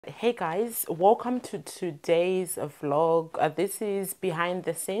Hey guys, welcome to today's vlog. This is behind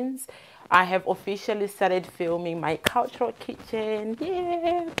the scenes. I have officially started filming my cultural kitchen.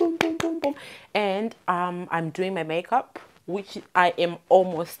 Yeah, boom, boom, boom, boom. And I'm doing my makeup, which I am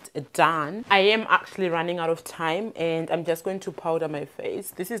almost done. I am actually running out of time and I'm just going to powder my face.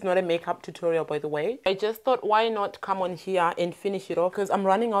 This is not a makeup tutorial, by the way. I just thought, why not come on here and finish it off, because I'm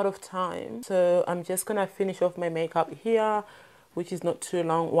running out of time. So I'm just gonna finish off my makeup here, which is not too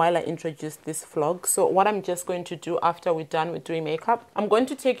long, while I introduce this vlog. So what I'm just going to do after we're done with doing makeup, I'm going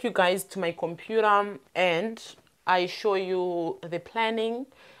to take you guys to my computer and I show you the planning,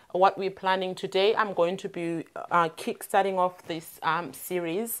 what we're planning today. I'm going to be kick-starting off this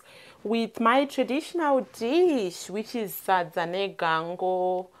series with my traditional dish, which is sadza ne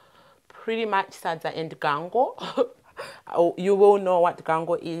gango, pretty much sadza and gango. You will know what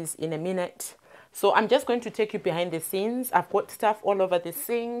gango is in a minute. So I'm just going to take you behind the scenes. I've got stuff all over the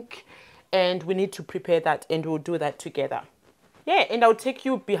sink and we need to prepare that and we'll do that together. Yeah, and I'll take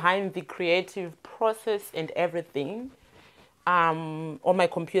you behind the creative process and everything. On my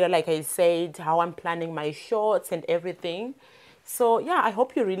computer, like I said, how I'm planning my shots and everything. So yeah, I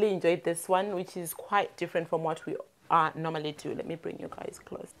hope you really enjoyed this one, which is quite different from what we normally do. Let me bring you guys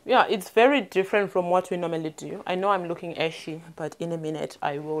close. Yeah, it's very different from what we normally do. I know I'm looking ashy, but in a minute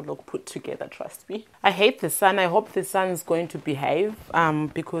I will look put together, trust me. I hate the sun. I hope the sun is going to behave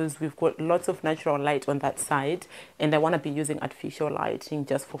because we've got lots of natural light on that side and I want to be using artificial lighting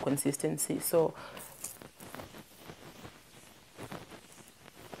just for consistency. So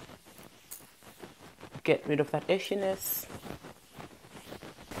get rid of that ashiness.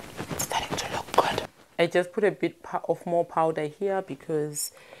 It's starting to look good. I just put a bit of more powder here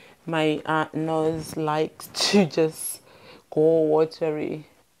because my nose likes to just go watery,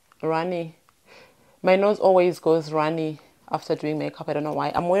 runny. My nose always goes runny after doing makeup. I don't know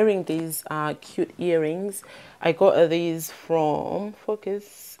why. I'm wearing these cute earrings. I got these from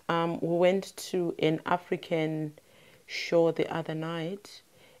Focus. We went to an African show the other night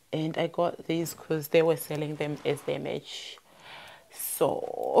and I got these because they were selling them as their merch.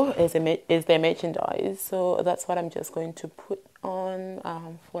 So as their merchandise. So that's what I'm just going to put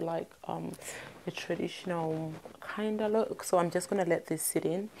on for like a traditional kind of look. So I'm just gonna let this sit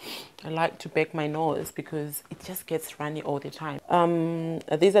in. I like to bake my nose because it just gets runny all the time.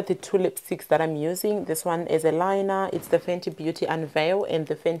 These are the two lipsticks that I'm using. This one is a liner. It's the Fenty Beauty Unveil and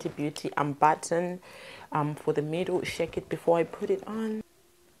the Fenty Beauty Unbutton. For the middle, shake it before I put it on.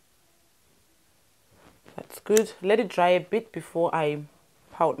 That's good. Let it dry a bit before I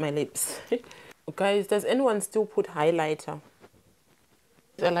pout my lips. Guys, does anyone still put highlighter?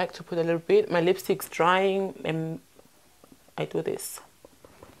 I like to put a little bit. My lipstick's drying and I do this.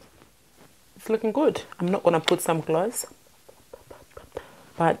 It's looking good. I'm not gonna put some gloss,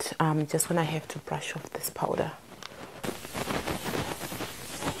 but I'm just gonna have to brush off this powder.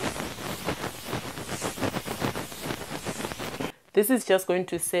 This is just going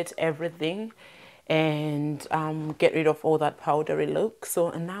to set everything and get rid of all that powdery look. So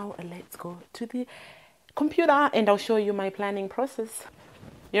now let's go to the computer and I'll show you my planning process.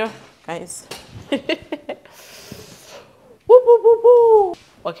 Yeah, guys. Woo, woo, woo, woo.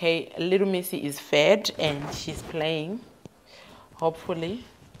 Okay, little Missy is fed and she's playing. Hopefully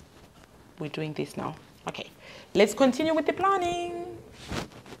we're doing this now. Okay, let's continue with the planning.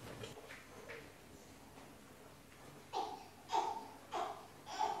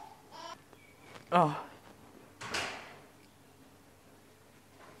 Oh.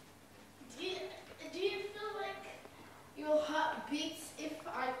 Do you feel like your heart beats if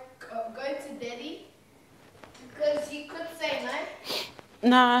I go to Daddy? Because you could say no.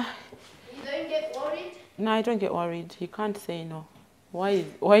 Nah. You don't get worried? No, I don't get worried. He can't say no. Why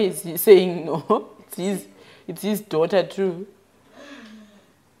is he saying no? It's his daughter too.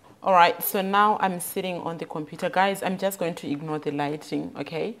 All right, so now I'm sitting on the computer. Guys, I'm just going to ignore the lighting,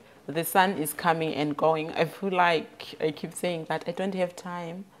 okay? The sun is coming and going. I feel like I keep saying that I don't have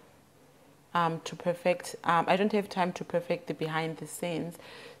time to perfect. I don't have time to perfect the behind the scenes.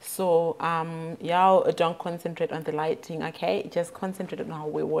 So y'all don't concentrate on the lighting, okay? Just concentrate on how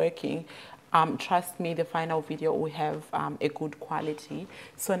we're working. Trust me, the final video will have a good quality.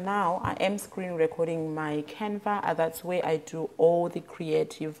 So now I am screen recording my Canva. That's where I do all the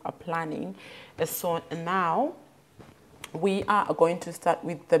creative planning. So now we are going to start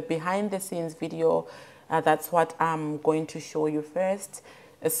with the behind the scenes video. That's what I'm going to show you first.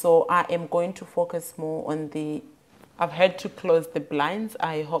 So I am going to focus more on the, I've had to close the blinds.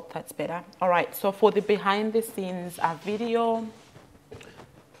 I hope that's better. All right, so for the behind the scenes video,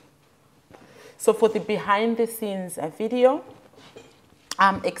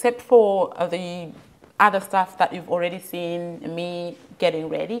 except for the other stuff that you've already seen me getting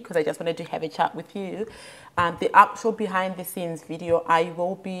ready, because I just wanted to have a chat with you. The actual behind the scenes video, I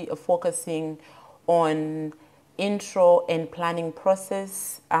will be focusing on intro and planning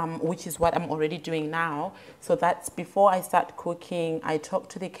process, which is what I'm already doing now. So that's before I start cooking, I talk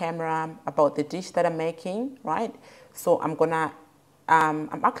to the camera about the dish that I'm making, right? So I'm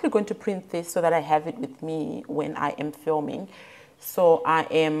actually going to print this so that I have it with me when I am filming. So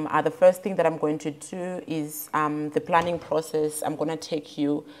the first thing that I'm going to do is the planning process. I'm going to take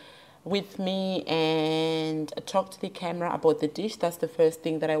you with me and talk to the camera about the dish. That's the first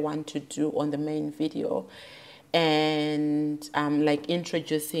thing that I want to do on the main video, and like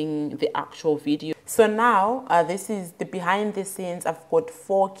introducing the actual video. So now this is the behind the scenes. I've got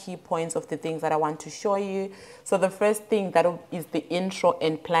 4 key points of the things that I want to show you. So the first thing that is the intro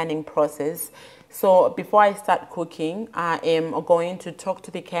and planning process. So before I start cooking, I am going to talk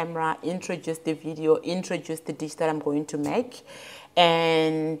to the camera, introduce the video, introduce the dish that I'm going to make.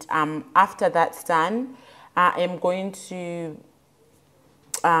 And after that's done, I am going to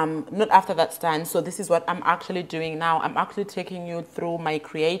not after that's done. So this is what I'm actually doing now. I'm actually taking you through my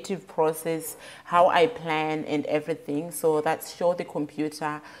creative process, how I plan and everything. So that's show the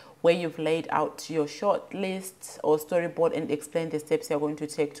computer where you've laid out your short list or storyboard and explain the steps you're going to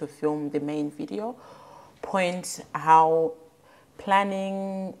take to film the main video. Point how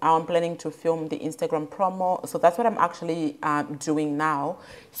I'm planning to film the Instagram promo. So that's what I'm actually doing now.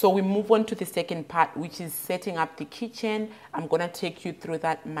 So we move on to the second part, which is setting up the kitchen. I'm gonna take you through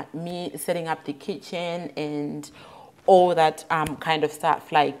that, me setting up the kitchen and all that kind of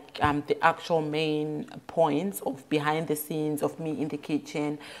stuff, like the actual main points of behind the scenes of me in the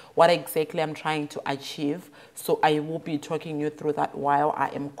kitchen, what exactly I'm trying to achieve. So I will be talking you through that while I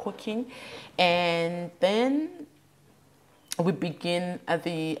am cooking. And then we begin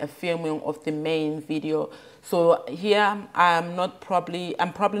the filming of the main video. So here I'm probably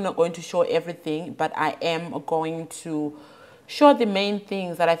not going to show everything, but I am going to show the main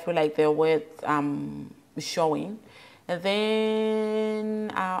things that I feel like they're worth showing. And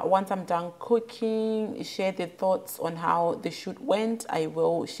then once I'm done cooking, share the thoughts on how the shoot went. I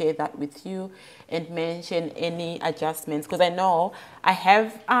will share that with you and mention any adjustments, because I know I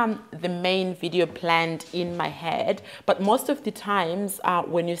have the main video planned in my head, but most of the times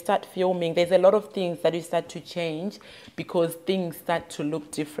when you start filming, there's a lot of things that you start to change because things start to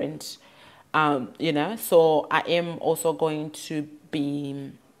look different, you know. So I am also going to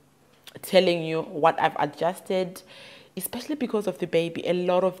be telling you what I've adjusted, especially because of the baby. A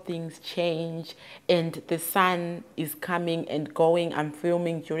lot of things change and the sun is coming and going. I'm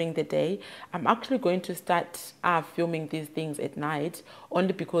filming during the day. I'm actually going to start filming these things at night,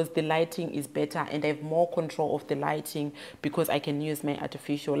 only because the lighting is better and I have more control of the lighting because I can use my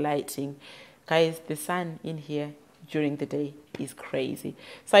artificial lighting. Guys, the sun in here during the day is crazy.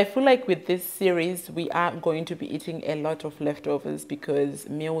 So I feel like with this series, we are going to be eating a lot of leftovers because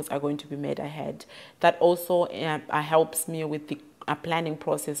meals are going to be made ahead. That also helps me with the planning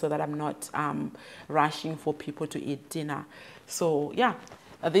process so that I'm not rushing for people to eat dinner. So yeah,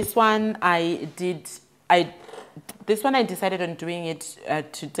 this one I decided on doing it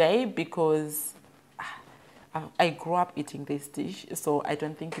today because I grew up eating this dish, so I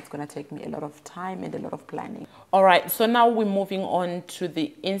don't think it's going to take me a lot of time and a lot of planning. All right, so now we're moving on to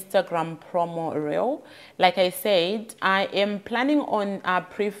the Instagram promo reel. Like I said, I am planning on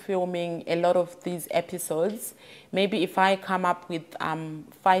pre-filming a lot of these episodes. Maybe if I come up with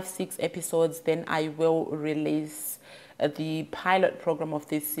 5-6 episodes, then I will release the pilot program of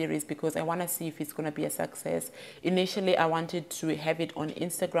this series because I want to see if it's going to be a success. Initially, I wanted to have it on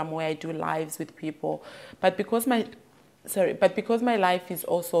Instagram where I do lives with people, but because my life is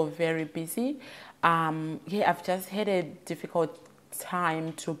also very busy, yeah, I've just had a difficult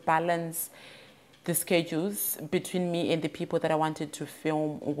time to balance the schedules between me and the people that I wanted to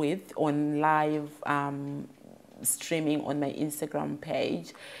film with on live streaming on my Instagram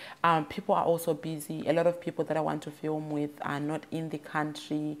page. People are also busy. A lot of people that I want to film with are not in the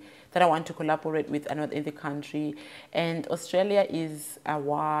country, that I want to collaborate with are not in the country. And Australia is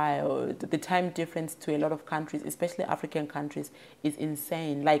wild. The time difference to a lot of countries, especially African countries, is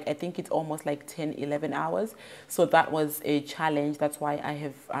insane. Like, I think it's almost like 10, 11 hours. So that was a challenge. That's why I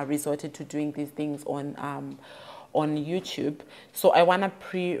have resorted to doing these things on YouTube. So I want to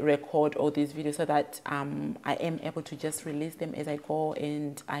pre-record all these videos so that I am able to just release them as I go,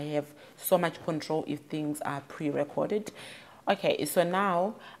 and I have so much control if things are pre-recorded. Okay, so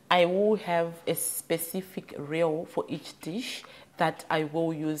now I will have a specific reel for each dish that I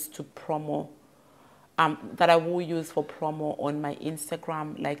will use to promo that I will use for promo on my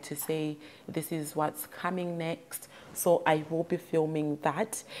Instagram, like to say this is what's coming next. So I will be filming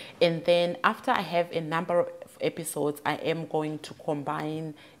that, and then after I have a number of episodes, I am going to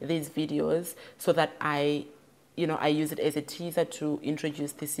combine these videos so that I use it as a teaser to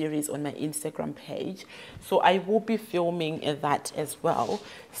introduce the series on my Instagram page. So I will be filming that as well.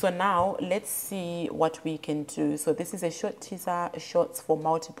 So now let's see what we can do. So this is a short teaser, shorts for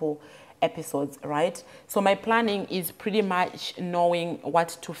multiple episodes, right? So my planning is pretty much knowing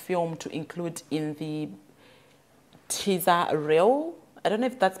what to film to include in the teaser reel. I don't know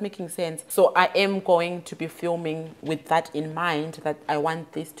if that's making sense. So I am going to be filming with that in mind, that I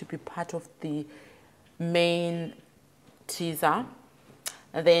want this to be part of the main teaser,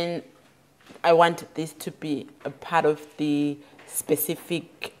 and then I want this to be a part of the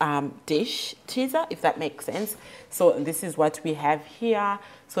specific dish teaser, if that makes sense. So this is what we have here.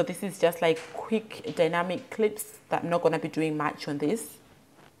 So this is just like quick dynamic clips that I'm not going to be doing much on this.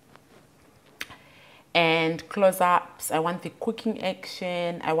 And close-ups, I want the cooking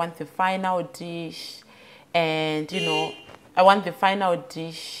action, I want the final dish, and I want the final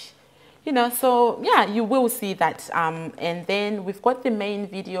dish. So yeah, you will see that. And then we've got the main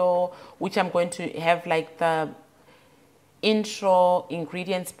video, which I'm going to have like the intro,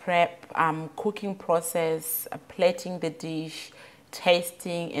 ingredients prep, cooking process, plating the dish,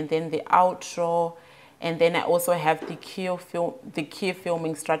 tasting, and then the outro. And then I also have the key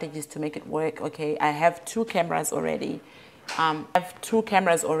filming strategies to make it work. Okay, I have two cameras already.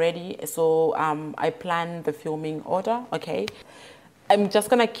 So I plan the filming order. Okay, I'm just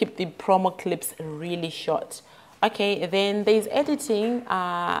gonna keep the promo clips really short. Okay, then there's editing.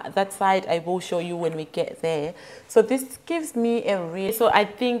 That side I will show you when we get there. So this gives me I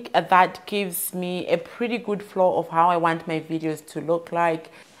think that gives me a pretty good flow of how I want my videos to look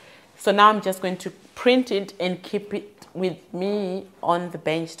like. So now I'm just going to print it and keep it with me on the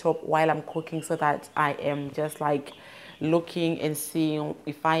bench top while I'm cooking, so that I am just like looking and seeing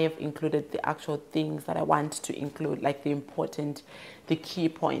if I have included the actual things that I want to include, like the key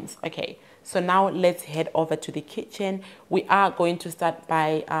points. Okay, so now let's head over to the kitchen. We are going to start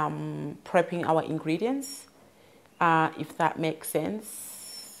by prepping our ingredients, if that makes sense.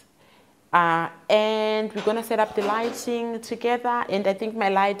 And we're gonna set up the lighting together, and I think my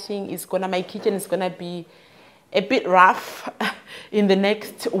kitchen is gonna be a bit rough in the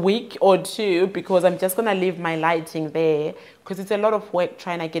next week or two, because I'm just gonna leave my lighting there because it's a lot of work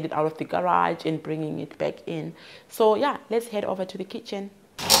trying to get it out of the garage and bringing it back in. So yeah, let's head over to the kitchen.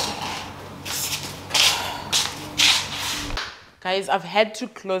 Guys, I've had to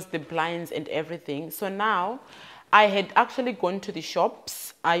close the blinds and everything. So now I had actually gone to the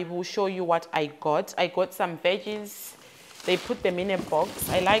shops. I will show you what I got. I got some veggies. They put them in a box.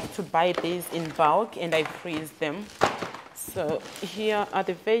 I like to buy these in bulk and I freeze them. So here are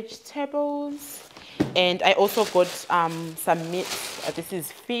the vegetables. And I also got some meat. This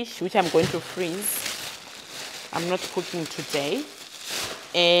is fish, which I'm going to freeze. I'm not cooking today.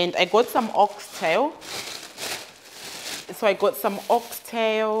 And I got some oxtail. So I got some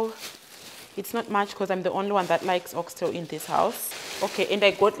oxtail. It's not much because I'm the only one that likes oxtail in this house. Okay, and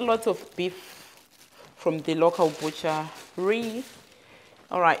I got lots of beef from the local butchery.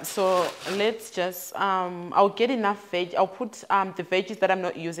 All right, so let's just, I'll get enough veg. I'll put the veggies that I'm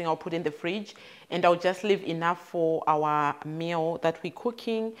not using, I'll put in the fridge, and I'll just leave enough for our meal that we're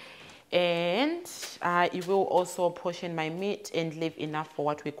cooking. And it will also portion my meat and leave enough for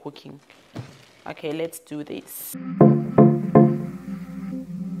what we're cooking. Okay, let's do this.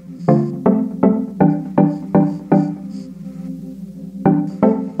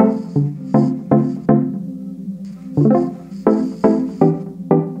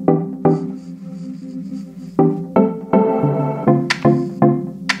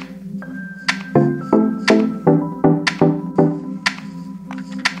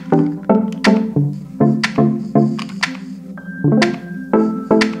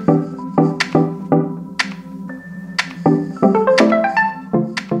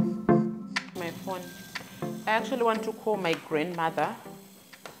 I actually want to call my grandmother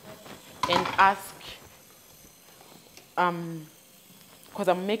and ask, because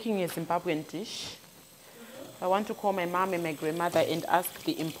I'm making a Zimbabwean dish. I want to call my mom and my grandmother and ask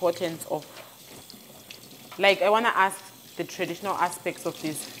the importance of, like, I want to ask the traditional aspects of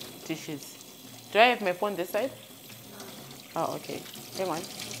these dishes. Do I have my phone this side? Oh, okay. Hang on.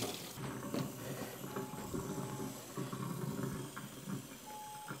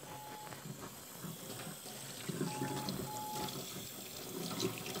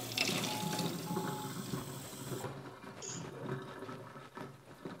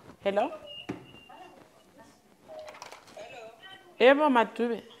 Hello? Yebo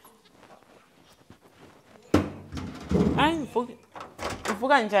Madube. Hayi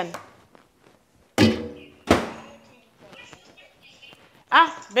uvuka njani?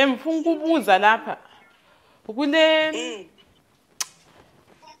 Ah, bengifuna ukubuza lapha. Kule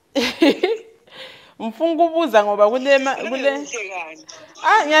Ngifuna ukubuza ngoba kule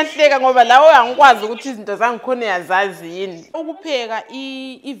Ah, ngiyahleka ngoba lawo angikwazi ukuthi izinto zangikhona uyazazi yini. Ukupheka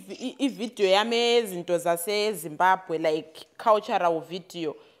i-video yami ezinto zaseZimbabwe like cultural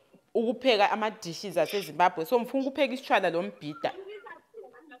video. Ukupheka ama-dishes aseZimbabwe. So ngifuna ukupheka isitshwala lombhida.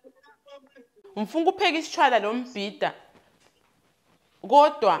 Ngifuna ukupheka isitshwala lombhida.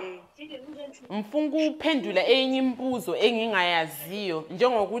 Kodwa ngifuna ukuphendula enye imibuzo engingayaziyo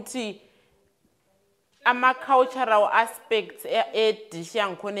njengokuthi ama-cultural aspects e-dish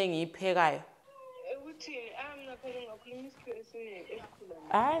yangikhona engiyiphekayo.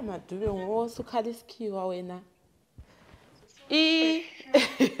 Hayi Madube ngosukhala isikhiwa wena.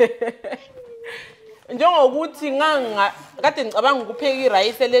 Njengokuthi kade ngicabanga ukupheka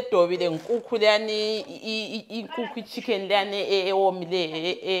irayisi ledobi lenkukhu leyani inkukhu ichicken leyani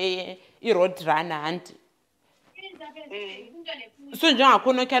ewomile i-road runner anti. So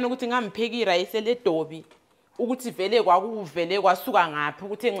njengakhona khona ukuthi ngampheka irayisi ledobi ukuthi vele kwasuka ngaphi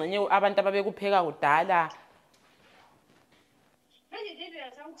ukuthi engcenye abantu ababekupheka kudala.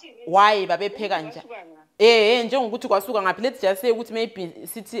 Why babepheka nje? Njengokuthi kwasuka ngaphi let's just say ukuthi maybe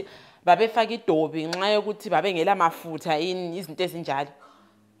sithi babefaka idobi nxa yokuthi babengela mafutha izinto ezinjalo.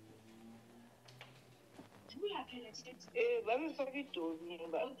 Babefaka idobi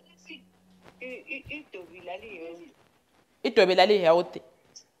ngoba idobi lali Idobi lali healthy.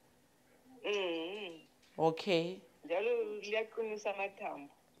 Okay. Njalo liyaqinisa amathambo.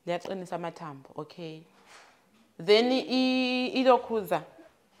 Liyaqinisa amathambo. Okay. Then ilokhuza.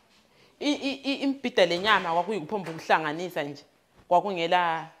 Imbhida lenyama kwakuyikuphomba ukuhlanganisa nje.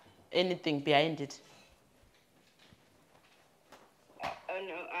 Kwakungela anything behind it.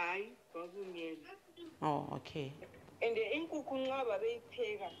 Hayi, kwakungela. Oh, okay. And inkukhu nxa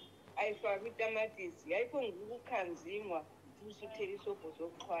babeyipheka ayifaki itamatisi yayikho ngukukhanzingwa usuthela isobho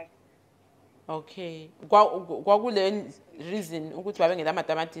sokuxhwala. Okay. Kwakule reason ukuthi babengela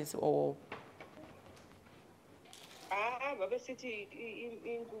amatamatisi or babesithi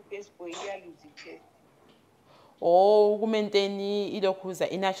inkukhu esiboyiyaluza ithe. Oh, ukumaintain ilokhuza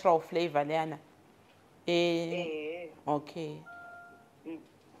i-natural flavor leyana. Okay.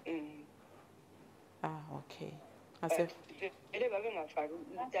 Okay. Ele babengafaki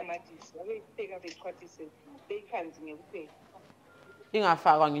itamatisi babeyipheka bexhwathise beyikhanzinge kuphela.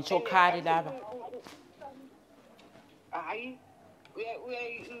 Ingafakwa ngitsho curry laba. Hayi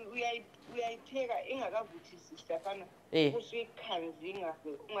uyayipheka ingakavuthisisi lapana usuyikhanzinga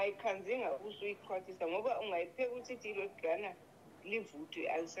ungayikhanzinga usuyixhwathisa ngoba ungayipheka ukuthi ilo grana livuthwe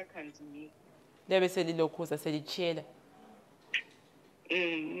alisakhanzingeki. Lebe selilokhuza selichiyela.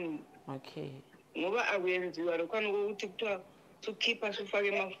 Okay. Ngoba akuyenziwa lokhana ukuthi kuthiwa ukhipha sufake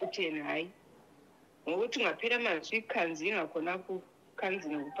emafutheni hayi. Ngokuthi ungaphela amanzi uyikhanzinga khonapho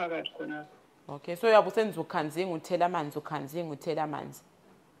khanzinga kuphakathi khonapho. Okay, so uyabe usenza ukhanzinga uthela amanzi ukhanzinga uthela amanzi.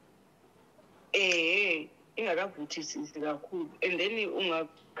 Ingakavuthisisi kakhulu and then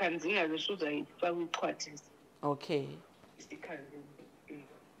ungakhanzinga bese uzayifaka uxhwathisa. Okay. Isikhanzinga.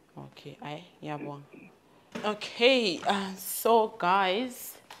 Okay, ngiyabonga. Okay, so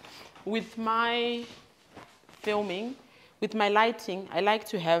guys, with my filming, with my lighting, I like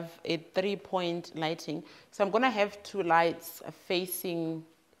to have a 3-point lighting. So I'm going to have 2 lights facing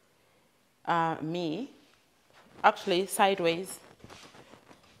me, actually sideways,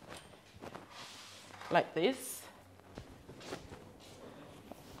 like this.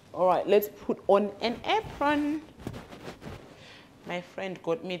 All right, let's put on an apron. My friend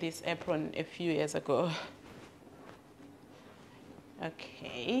got me this apron a few years ago.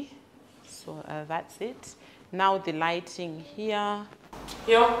 Okay, so that's it. Now the lighting here.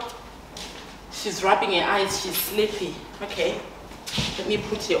 Yo, she's rubbing her eyes, she's sleepy. Okay, let me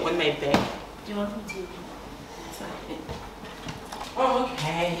put it on my bed. Do you want me to?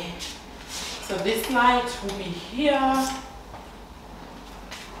 Okay, so this light will be here.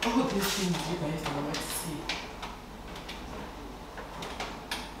 Oh, this thing you guys don't want to see.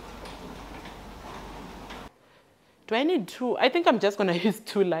 Do I need 2? I think I'm just gonna use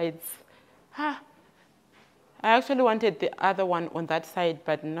 2 lights. I actually wanted the other one on that side,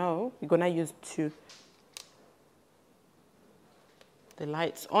 but no, we're gonna use 2. The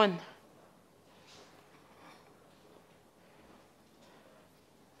lights on.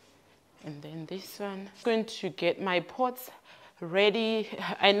 And then this one. I'm going to get my pots ready.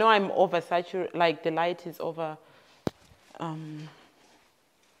 I know I'm oversaturated, like the light is over All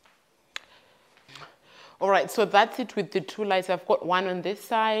right, so that's it with the two lights. I've got one on this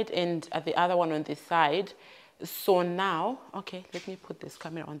side and the other one on this side. So now, okay, let me put this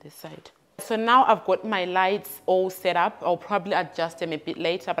camera on this side. So now I've got my lights all set up. I'll probably adjust them a bit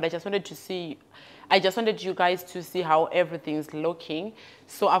later, but I just wanted you guys to see how everything's looking.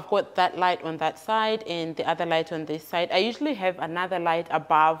 So I've got that light on that side and the other light on this side. I usually have another light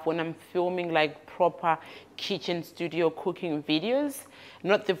above when I'm filming like proper kitchen studio cooking videos,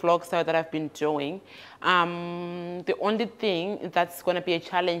 not the vlog style that I've been doing. The only thing that's going to be a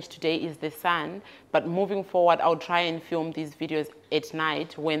challenge today is the sun, but moving forward I'll try and film these videos at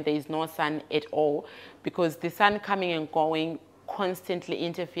night when there is no sun at all, because the sun coming and going constantly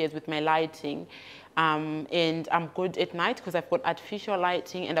interferes with my lighting. And I'm good at night because I've got artificial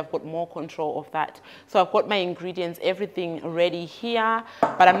lighting and I've got more control of that. So I've got my ingredients, everything ready here,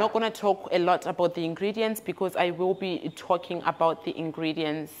 but I'm not going to talk a lot about the ingredients because I will be talking about the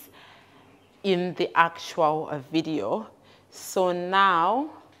ingredients in the actual video. So now,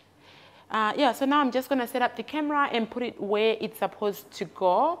 so now I'm just going to set up the camera and put it where it's supposed to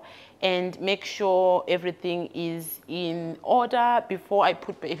go and make sure everything is in order before I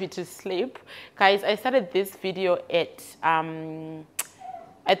put baby to sleep. Guys, I started this video at,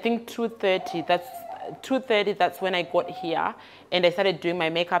 I think 2:30. That's 2:30, that's when I got here. And I started doing my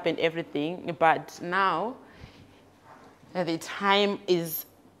makeup and everything. But now, the time is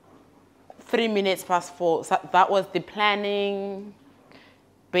 3 minutes past 4. So that was the planning,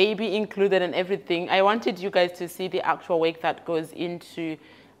 baby included and everything. I wanted you guys to see the actual work that goes into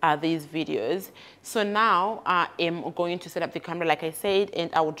these videos. So now I am going to set up the camera like I said,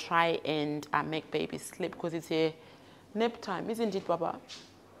 and I will try and make baby sleep because it's a nap time, isn't it, Baba?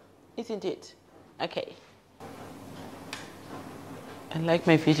 Isn't it? Okay. I like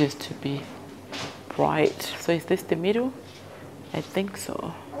my videos to be bright. So is this the middle? I think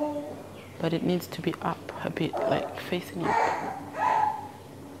so. But it needs to be up a bit, like facing up.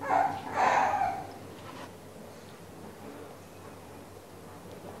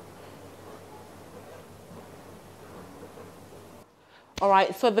 All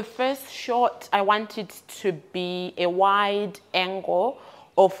right, so the first shot, I want it to be a wide angle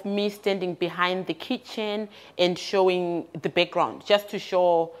of me standing behind the kitchen and showing the background, just to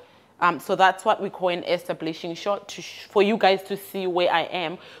show, so that's what we call an establishing shot, for you guys to see where I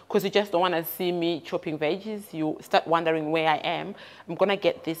am, because you just don't want to see me chopping veggies. You start wondering where I am. I'm going to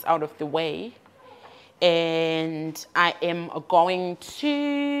get this out of the way. And I am going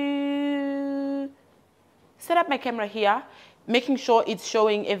to set up my camera here, making sure it's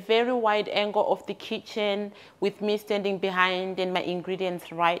showing a very wide angle of the kitchen with me standing behind and my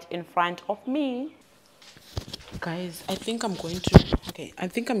ingredients right in front of me. Guys, I think I'm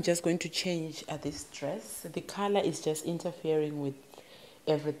just going to change this dress. The color is just interfering with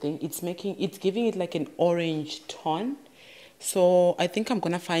everything. It's giving it like an orange tone. So I think I'm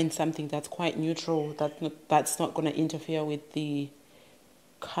gonna find something that's quite neutral, that's not gonna interfere with the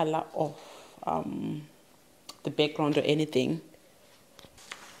color of the background or anything.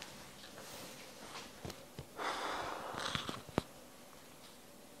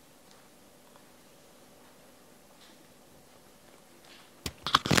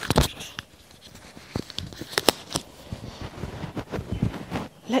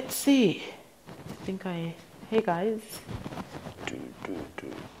 Let's see. Hey guys. The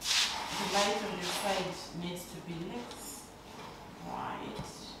light on the side needs to be less white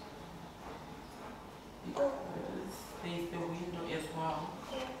because there's the window as well.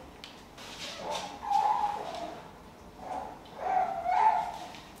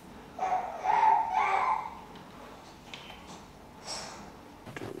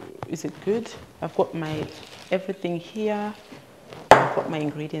 Is it good? I've got my everything here. I've got my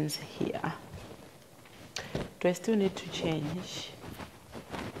ingredients here. Do I still need to change?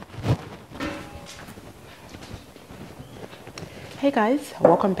 Hey guys,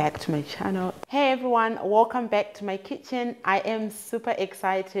 welcome back to my channel. Hey everyone, welcome back to my kitchen. I am super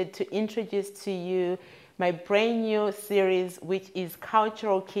excited to introduce to you my brand new series, which is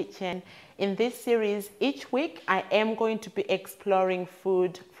Cultural Kitchen. In this series, each week I am going to be exploring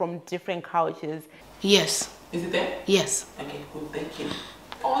food from different cultures. Yes. Is it there? Yes. Okay, cool, thank you.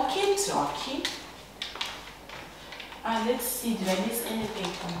 Okay, talkie. Let's see, did I miss anything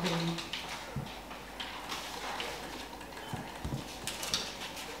from the...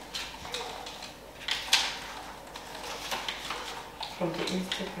 from the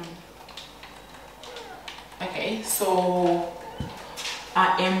Instagram? Okay, so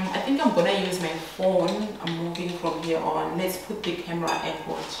I think I'm gonna use my phone. I'm moving from here on. Let's put the camera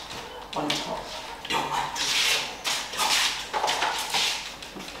angled on top. Don't want to.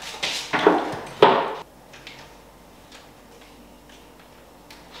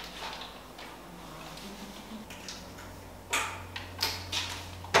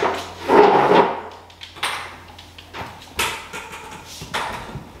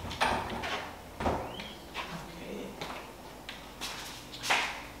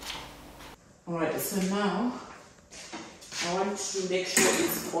 so now I want to make sure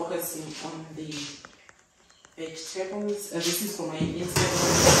it's focusing on the vegetables. This is for my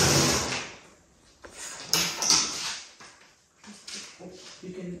Instagram.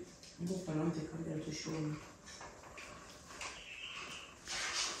 You can move around the camera to show me.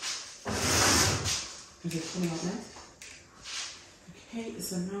 Is it coming out nice? Okay,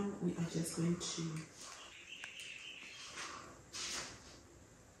 so now we are just going to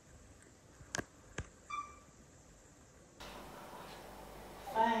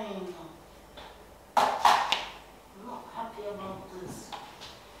Fine. I'm not happy about this.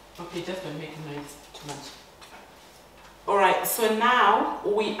 okay, just don't make noise too much. Alright, so now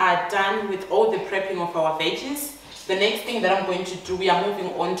we are done with all the prepping of our veggies. The next thing that I'm going to do, we are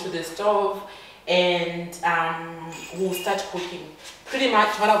moving on to the stove and we'll start cooking. Pretty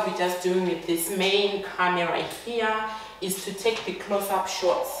much what I'll be just doing with this main camera here is to take the close-up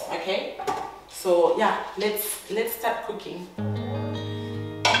shots, okay? So yeah, let's start cooking.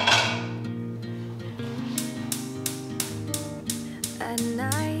 At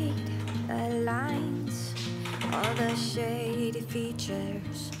night, aligns all the shady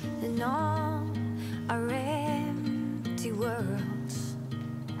features and all our empty worlds.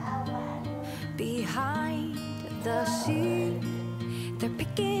 Behind the scene, they're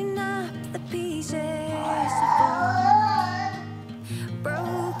picking up the pieces of all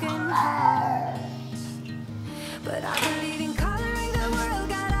broken hearts. But I believe in coloring the world,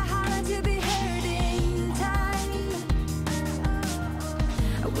 gotta holler to be heard in time.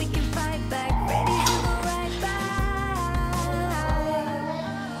 We can fight back, ready to go right back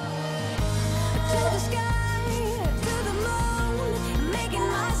to the sky, to the moon, making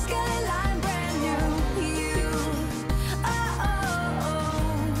my skyline brand new. You,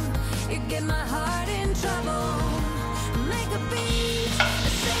 you get my heart in trouble. Make a beat,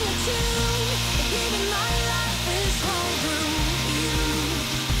 sing a tune, giving my life is homebrew. You,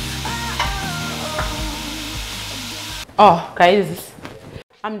 Oh guys,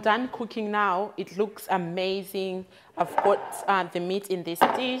 I'm done cooking now. It looks amazing. I've got the meat in this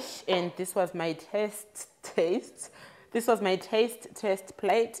dish, and this was my this was my test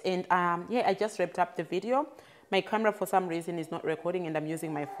plate, and yeah, I just wrapped up the video. My camera for some reason is not recording and I'm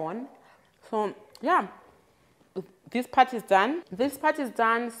using my phone. So yeah, this part is done. This part is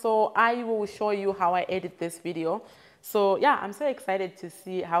done, so I will show you how I edit this video. So yeah, I'm so excited to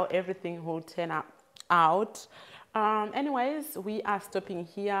see how everything will turn out. Anyways, we are stopping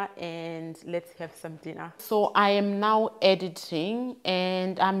here and let's have some dinner. So I am now editing,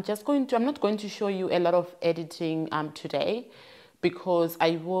 and I'm not going to show you a lot of editing today, because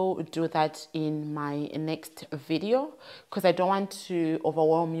I will do that in my next video, because I don't want to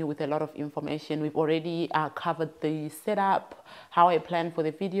overwhelm you with a lot of information. We've already covered the setup, how I plan for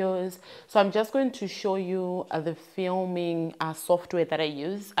the videos. So I'm just going to show you the filming software that I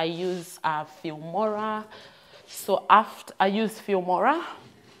use. I use Filmora. So after I use Filmora.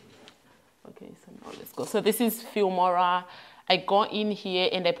 Okay, so now let's go. So this is Filmora. I go in here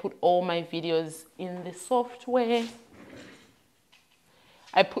and I put all my videos in the software.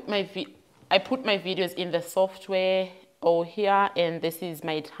 I put my videos in the software over here, and this is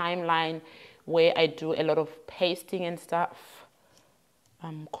my timeline where I do a lot of pasting and stuff.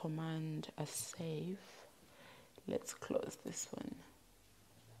 Command a save. Let's close this one.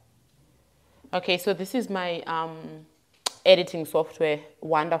 Okay, so this is my editing software,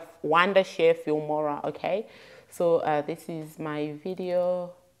 Wondershare Filmora. Okay, so this is my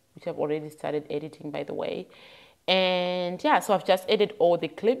video, which I've already started editing, by the way. And yeah, so I've just edited all the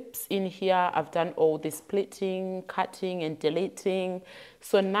clips in here. I've done all the splitting, cutting, and deleting.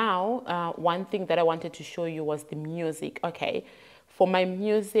 So now, one thing that I wanted to show you was the music. Okay, for my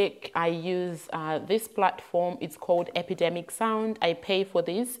music, I use this platform. It's called Epidemic Sound. I pay for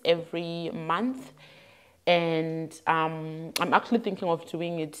this every month. And I'm actually thinking of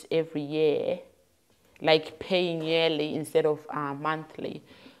doing it every year, like paying yearly instead of monthly.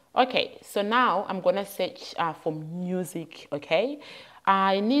 Okay, so now I'm gonna search for music. Okay,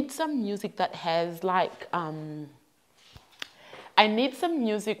 I need some music that has like I need some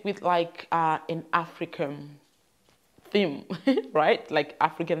music with like an African theme, right? Like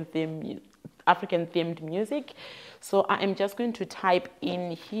African themed music. So I am just going to type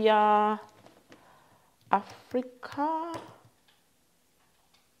in here Africa.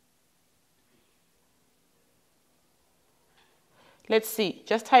 Let's see,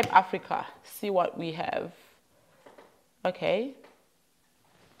 just type Africa, see what we have. Okay.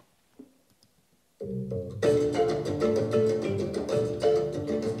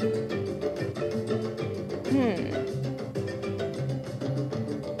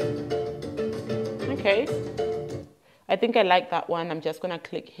 Okay, I think I like that one. I'm just gonna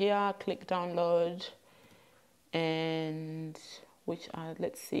click here, click download, and which are,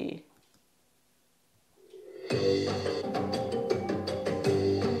 let's see.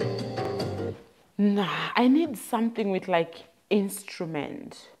 Nah, I need something with like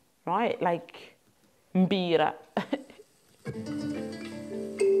instrument, right? Like mbira.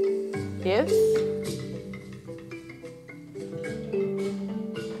 Yes.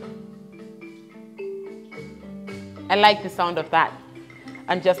 I like the sound of that.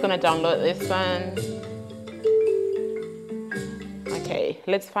 I'm just gonna download this one. Okay,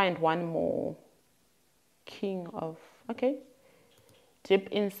 let's find one more. King of, okay. Deep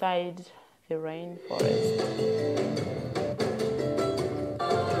inside the rainforest.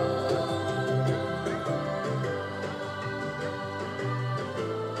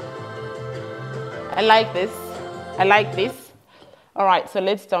 I like this. I like this. All right, so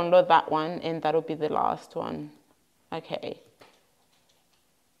let's download that one and that'll be the last one. Okay.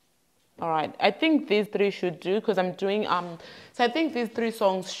 All right, I think these three should do because I'm doing, so I think these three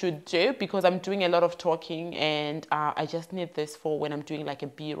songs should do because I'm doing a lot of talking and I just need this for when I'm doing like a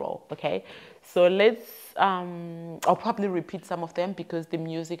B-roll, okay? So let's, I'll probably repeat some of them because the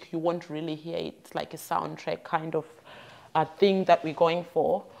music, you won't really hear it. It's like a soundtrack kind of thing that we're going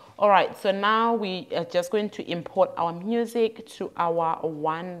for. All right, so now we are just going to import our music to our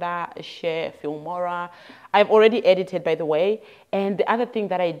Wondershare Filmora. I've already edited, by the way. And the other thing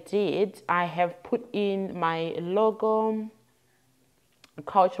that I did, I have put in my logo,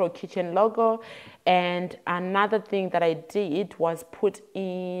 Cultural Kitchen logo. And another thing that I did was put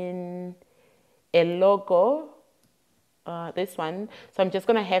in a logo, this one. So I'm just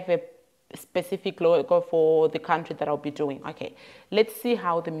gonna have a specific logo for the country that I'll be doing. Okay, let's see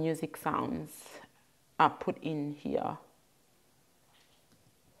how the music sounds are put in here.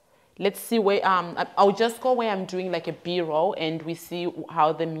 Let's see where I'll just go where I'm doing like a B-roll and we see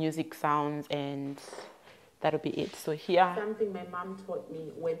how the music sounds and that'll be it. So here, something my mom taught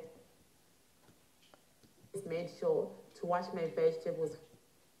me when made sure to wash my vegetables.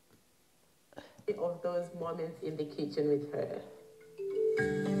 Of those moments in the kitchen with her.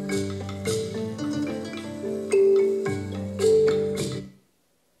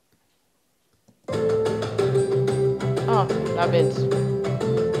 Oh, love it.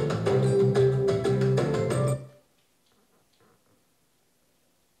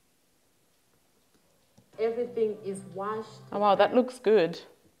 Everything is washed. Oh, wow, that looks good.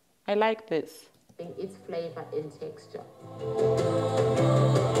 I like this. Its flavor and texture.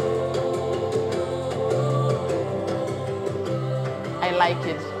 I like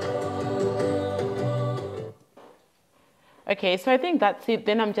it. Okay, so I think that's it.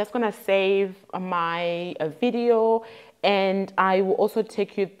 Then I'm just gonna save my video and I will also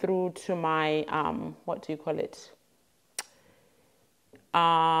take you through to my, what do you call it?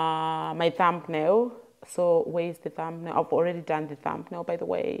 My thumbnail. So where's the thumbnail? I've already done the thumbnail, by the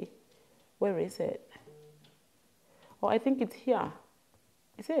way. Where is it? Oh, I think it's here.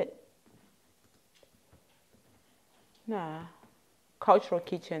 Is it? Nah. Cultural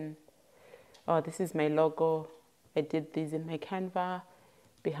Kitchen. Oh, this is my logo. I did this in my Canva.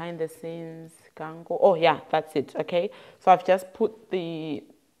 Behind the scenes, Gango. Oh, yeah, that's it. Okay. So I've just put the,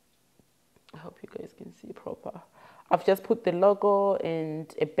 I hope you guys can see proper. I've just put the logo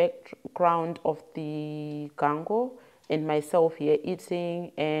and a background of the Gango and myself here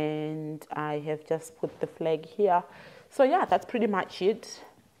eating, and I have just put the flag here. So yeah, that's pretty much it.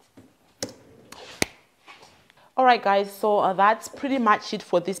 All right, guys, so that's pretty much it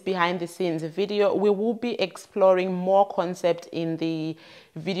for this behind the scenes video. We will be exploring more concept in the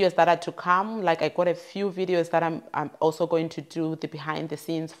videos that are to come. Like I got a few videos that I'm also going to do the behind the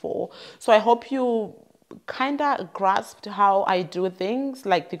scenes for. So I hope you kind of grasped how I do things,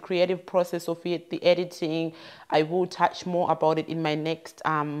 like the creative process of it, the editing. I will touch more about it in my next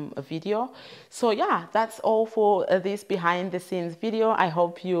video. So yeah, that's all for this behind the scenes video. I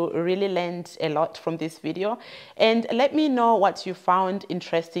hope you really learned a lot from this video, and let me know what you found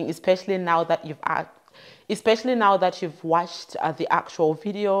interesting, especially now that you've watched the actual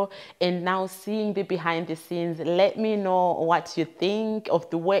video and now seeing the behind the scenes. Let me know what you think of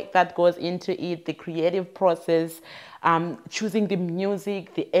the work that goes into it, the creative process, choosing the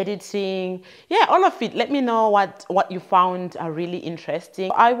music, the editing, yeah, all of it. Let me know what you found really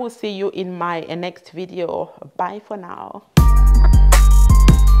interesting. I will see you in my next video. Bye for now.